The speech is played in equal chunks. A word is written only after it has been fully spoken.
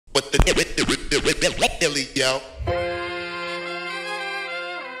With the Illy, yo.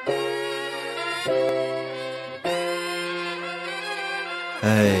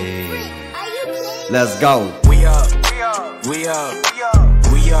 Hey, let's go. We up, we up, we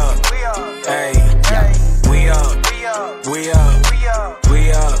up, hey, we up, we up,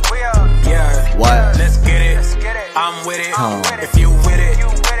 yeah. What? Let's get it, I'm with it. If you with it,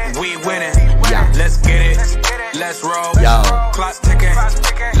 we winning. Let's get it, let's roll. Yo. Clock's ticking,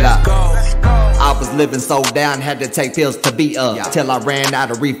 let's go. I was living so down, had to take pills to be up, till I ran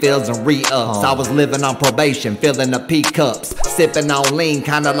out of refills and re-ups. I was living on probation, filling up P-cups, sipping on lean,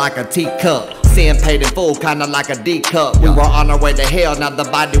 kinda like a teacup. Sin paid in full, kinda like a D-cup. We were on our way to hell, now the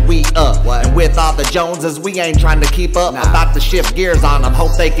body we up. And with all the Joneses, we ain't trying to keep up. About to shift gears on them,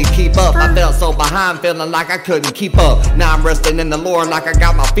 hope they can keep up. I felt so behind, feeling like I couldn't keep up. Now I'm resting in the Lord like I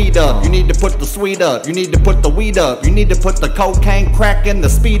got my feet up. You need to put the sweet up, you need to put the weed up. You need to put the cocaine, crack, and the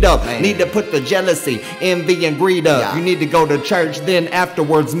speed up. Need to put the jealousy, envy, and greed up. You need to go to church, then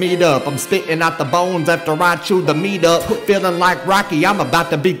afterwards meet up. I'm spitting out the bones after I chew the meat up. Feeling like Rocky, I'm about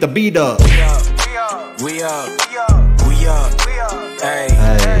to beat the beat up. We up, we up, hey,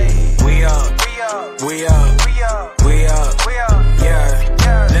 we up, we up,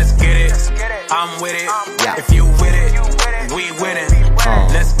 yeah. Let's get it, I'm with it. If you with it, we winning.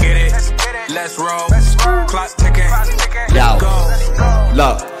 Let's get it, let's roll. Clock's ticking, let's go.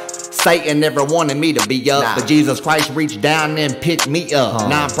 Look. Satan never wanted me to be up, but Jesus Christ reached down and picked me up.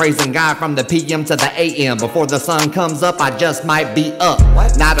 Now I'm praising God from the PM to the AM. Before the sun comes up, I just might be up.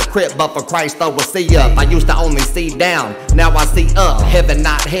 Not a crip, but for Christ I will see up. I used to only see down, now I see up. Heaven,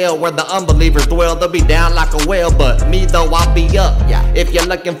 not hell, where the unbelievers dwell. They'll be down like a whale, but me though, I'll be up. If you're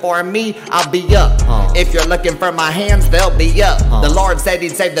looking for me, I'll be up. If you're looking for my hands, they'll be up. The Lord said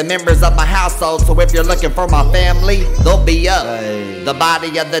he'd save the members of my household, so if you're looking for my family, they'll be up. The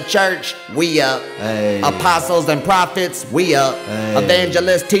body of the church, we up. Apostles and prophets, we up.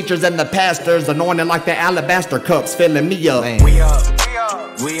 Evangelists, teachers, and the pastors, anointed like the alabaster cups, filling me up. We up,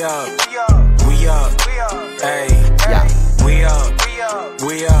 we up, we up, hey, we up,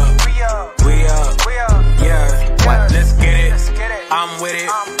 we up, yeah. Let's get it, I'm with it.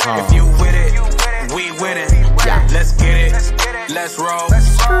 If you with it, we winning. Let's get it, let's roll.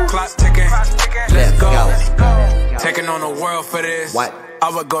 Clock's ticking, let's go. Taking on the world for this. I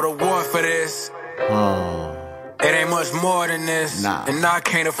would go to war for this. It ain't much more than this, and I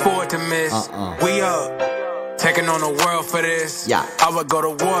can't afford to miss. We up, taking on the world for this. I would go to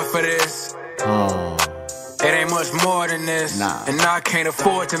war for this. It ain't much more than this, and I can't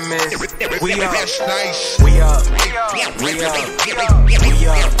afford to miss. We up, we up, we up, we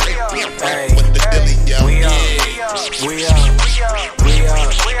up, hey, we up, we up,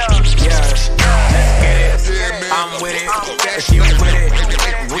 yeah. Let's get it, I'm with it. If you with it,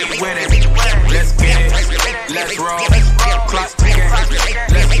 we winning. Let's get it, let's roll. Clock's ticking,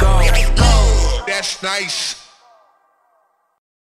 let's go. That's nice.